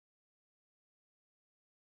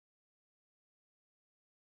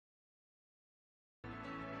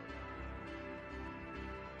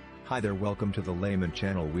Hi there, welcome to the Layman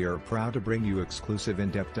channel. We are proud to bring you exclusive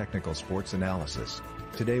in-depth technical sports analysis.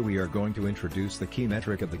 Today we are going to introduce the key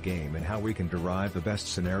metric of the game and how we can derive the best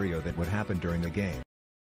scenario that would happen during the game.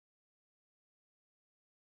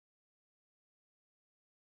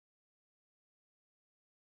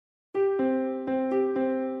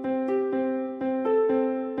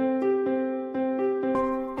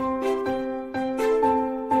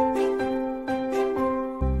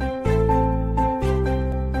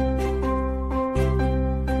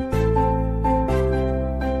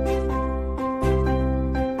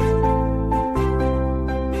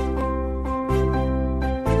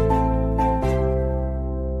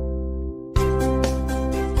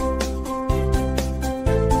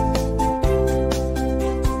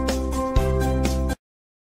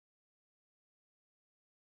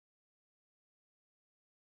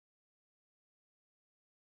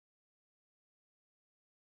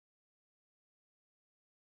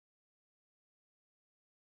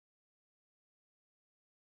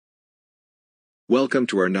 Welcome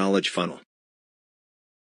to our knowledge funnel.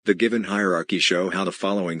 The given hierarchy show how the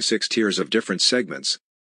following 6 tiers of different segments,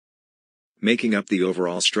 making up the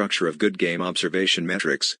overall structure of good game observation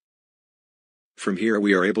metrics. From here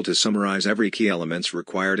we are able to summarize every key elements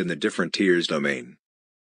required in the different tiers domain.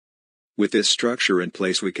 With this structure in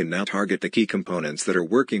place we can now target the key components that are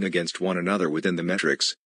working against one another within the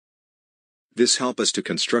metrics. This helps us to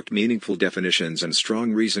construct meaningful definitions and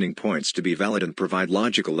strong reasoning points to be valid and provide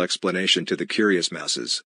logical explanation to the curious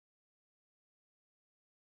masses.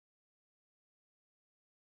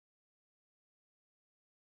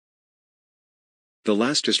 The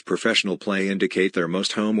lastest professional play indicate their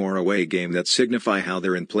most home or away game that signify how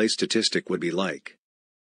their in-play statistic would be like.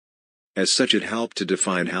 As such it helped to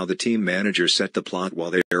define how the team manager set the plot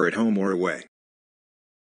while they are at home or away.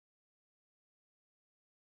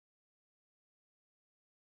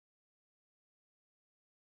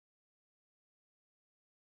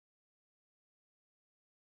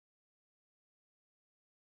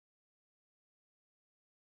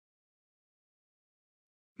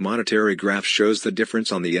 Monetary graph shows the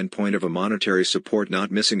difference on the endpoint of a monetary support, not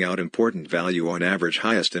missing out important value on average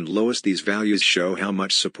highest and lowest. These values show how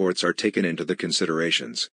much supports are taken into the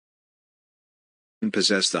considerations.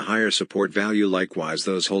 Possess the higher support value, likewise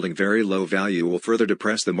those holding very low value will further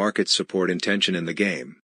depress the market's support intention in the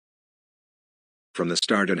game. From the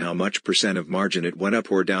start and how much percent of margin it went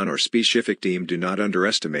up or down or specific team, do not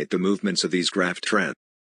underestimate the movements of these graph trends.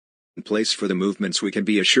 In place for the movements we can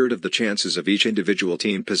be assured of the chances of each individual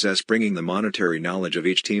team possess, bringing the monetary knowledge of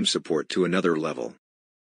each team support to another level.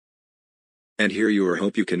 And here you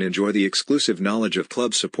hope you can enjoy the exclusive knowledge of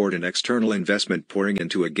club support and external investment pouring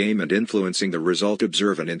into a game and influencing the result.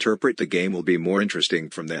 Observe and interpret the game will be more interesting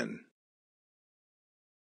from then.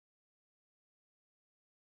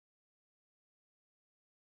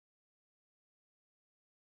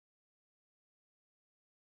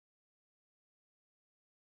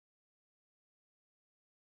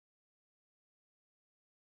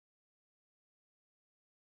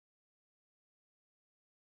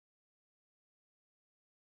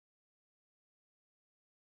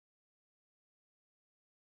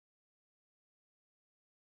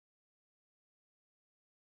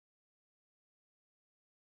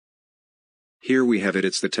 Here we have it.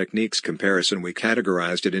 It's the techniques comparison. We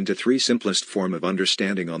categorized it into 3 simplest form of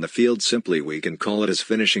understanding on the field. Simply we can call it as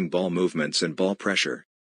finishing ball movements and ball pressure.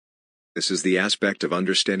 This is the aspect of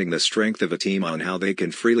understanding the strength of a team on how they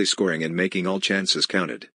can freely scoring and making all chances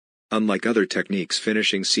counted. Unlike other techniques,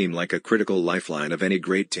 finishing seem like a critical lifeline of any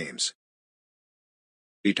great teams.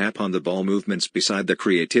 We tap on the ball movements beside the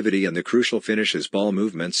creativity and the crucial finishes. Ball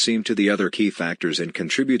movements seem to the other key factors in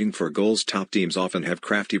contributing for goals. Top teams often have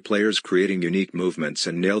crafty players creating unique movements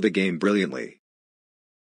and nail the game brilliantly.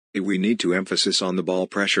 We need to emphasis on the ball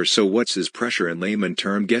pressure. So what's this pressure in layman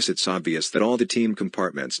term? Guess it's obvious that all the team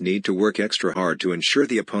compartments need to work extra hard to ensure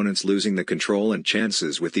the opponents losing the control and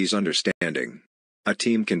chances. With these understanding, a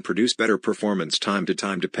team can produce better performance time to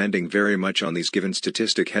time depending very much on these given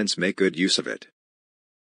statistic, hence make good use of it.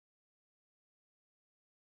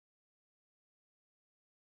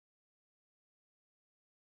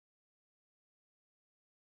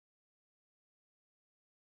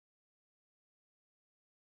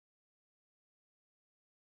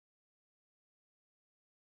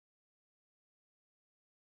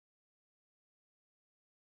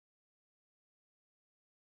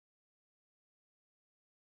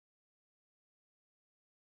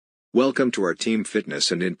 Welcome to our team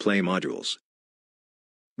fitness and in-play modules.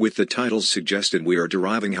 With the titles suggested, we are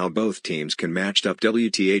deriving how both teams can match up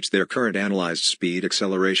their current analyzed speed,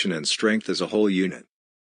 acceleration and strength as a whole unit.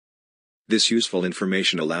 This useful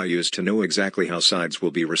information allows you to know exactly how sides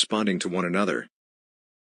will be responding to one another.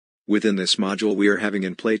 Within this module we are having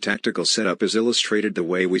in-play tactical setup is illustrated the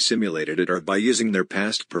way we simulated it or by using their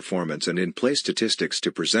past performance and in-play statistics to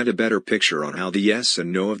present a better picture on how the yes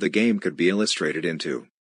and no of the game could be illustrated into.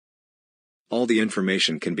 All the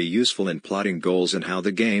information can be useful in plotting goals and how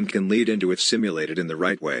the game can lead into if simulated in the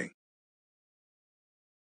right way.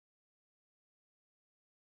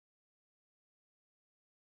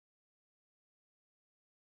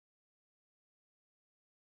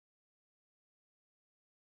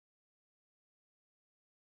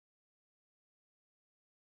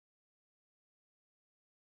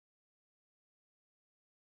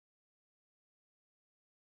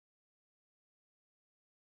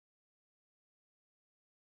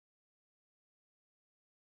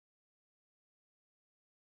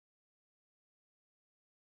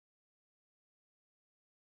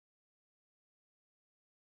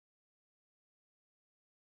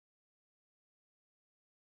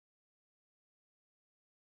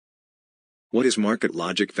 What is market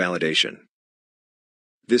logic validation?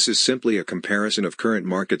 This is simply a comparison of current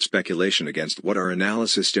market speculation against what our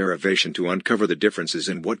analysis derivation to uncover the differences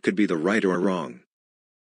in what could be the right or wrong.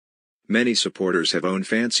 Many supporters have own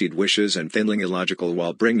fancied wishes and thinly illogical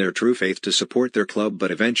while bring their true faith to support their club,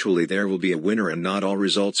 but eventually there will be a winner and not all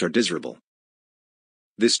results are desirable.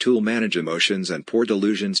 This tool manage emotions and poor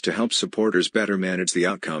delusions to help supporters better manage the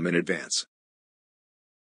outcome in advance.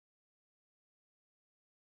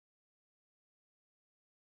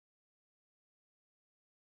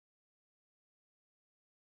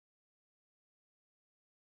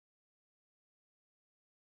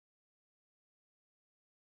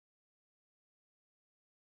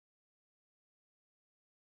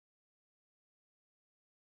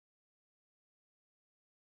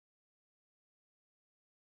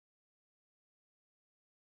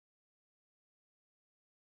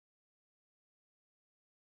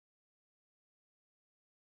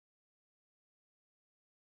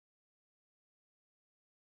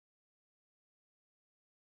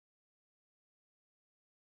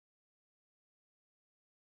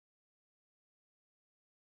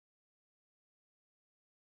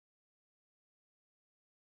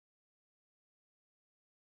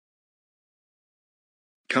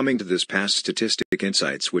 Coming to this past statistic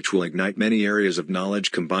insights which will ignite many areas of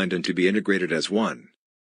knowledge combined and to be integrated as one.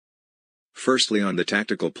 Firstly, on the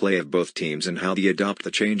tactical play of both teams and how they adopt the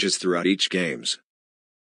changes throughout each games.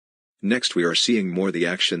 Next we are seeing more the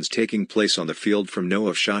actions taking place on the field from know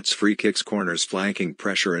of shots, free kicks, corners, flanking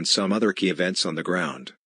pressure and some other key events on the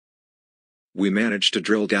ground. We managed to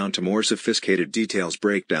drill down to more sophisticated details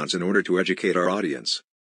breakdowns in order to educate our audience.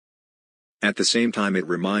 At the same time it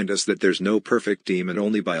reminds us that there's no perfect team and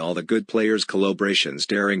only by all the good players' collaborations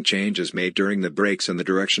daring changes made during the breaks and the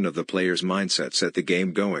direction of the players' mindset set the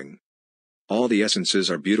game going. All the essences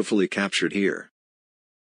are beautifully captured here.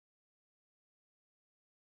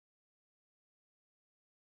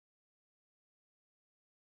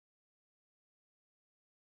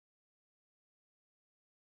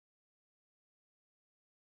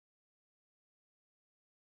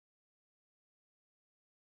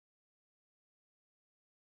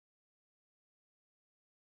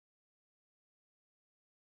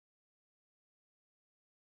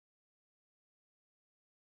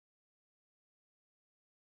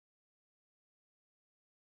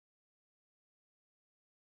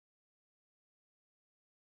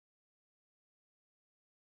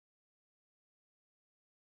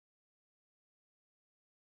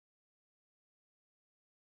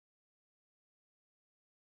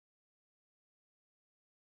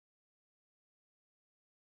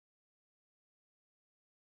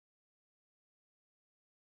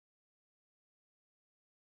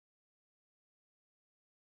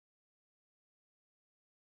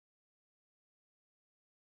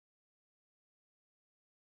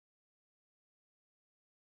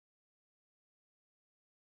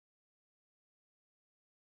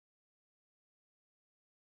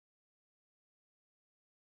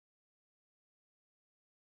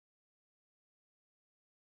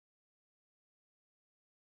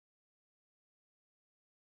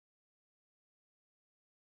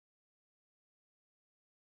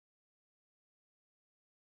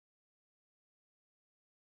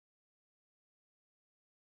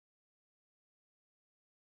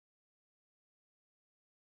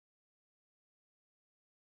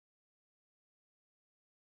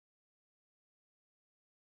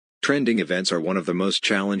 Trending events are one of the most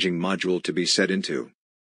challenging module to be set into.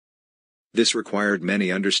 This required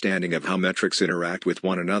many understanding of how metrics interact with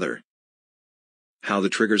one another, how the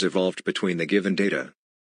triggers evolved between the given data,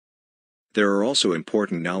 There are also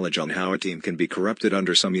important knowledge on how a team can be corrupted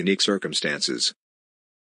under some unique circumstances.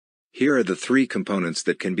 Here are the three components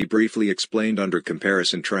that can be briefly explained under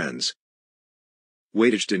comparison trends.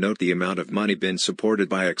 Weightage denote the amount of money been supported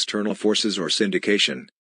by external forces or syndication.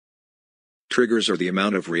 Triggers are the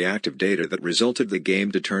amount of reactive data that resulted the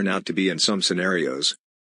game to turn out to be in some scenarios.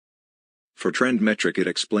 For trend metric, it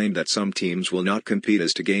explained that some teams will not compete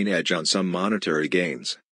as to gain edge on some monetary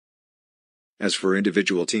gains. As for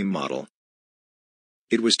individual team model,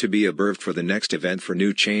 it was to be observed for the next event for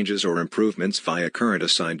new changes or improvements via current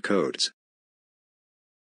assigned codes.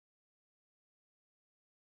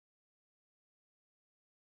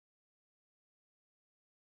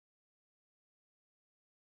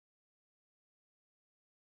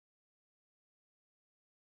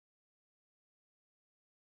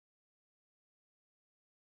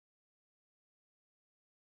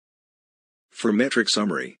 For metric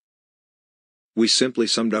summary, we simply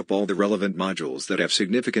summed up all the relevant modules that have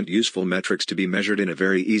significant useful metrics to be measured in a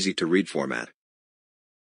very easy-to-read format.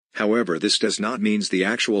 However, this does not mean the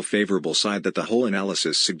actual favorable side that the whole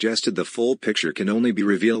analysis suggested. The full picture can only be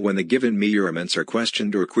revealed when the given measurements are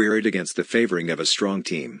questioned or queried against the favoring of a strong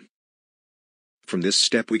team. From this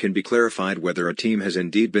step we can be clarified whether a team has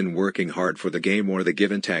indeed been working hard for the game or the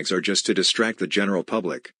given tags are just to distract the general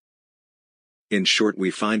public. In short, we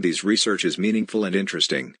find these researches meaningful and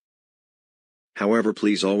interesting. However,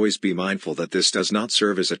 please always be mindful that this does not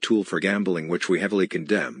serve as a tool for gambling, which we heavily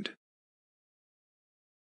condemned.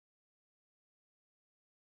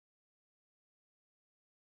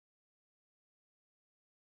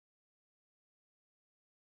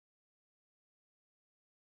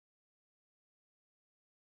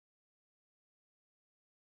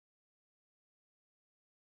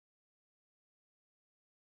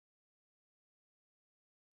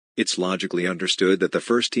 It's logically understood that the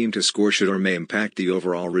first team to score should or may impact the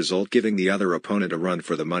overall result, giving the other opponent a run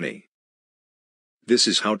for the money. This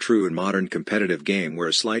is how true in modern competitive game, where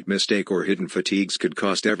a slight mistake or hidden fatigues could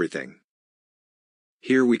cost everything.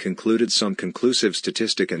 Here we concluded some conclusive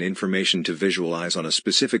statistic and information to visualize on a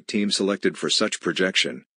specific team selected for such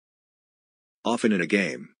projection. Often in a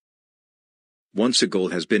game, once a goal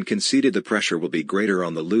has been conceded, the pressure will be greater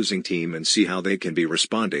on the losing team and see how they can be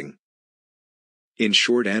responding. In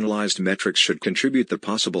short, analyzed metrics should contribute the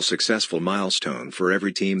possible successful milestone for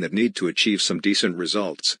every team that need to achieve some decent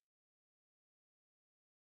results.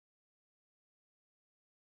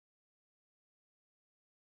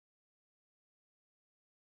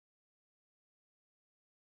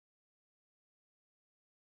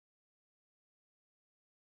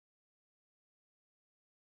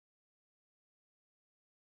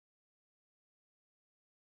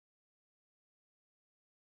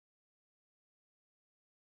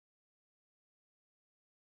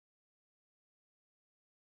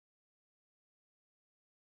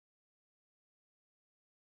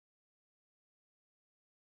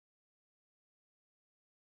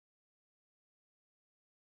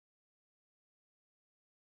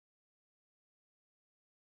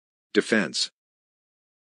 Defense.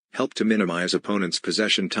 Help to minimize opponent's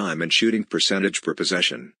possession time and shooting percentage per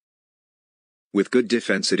possession. With good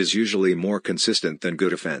defense, it is usually more consistent than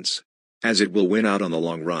good offense, as it will win out on the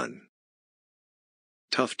long run.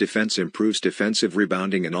 Tough defense improves defensive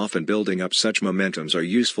rebounding, and often building up such momentums are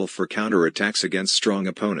useful for counterattacks against strong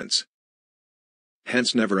opponents.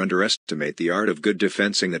 Hence, never underestimate the art of good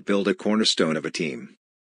defensing that build a cornerstone of a team.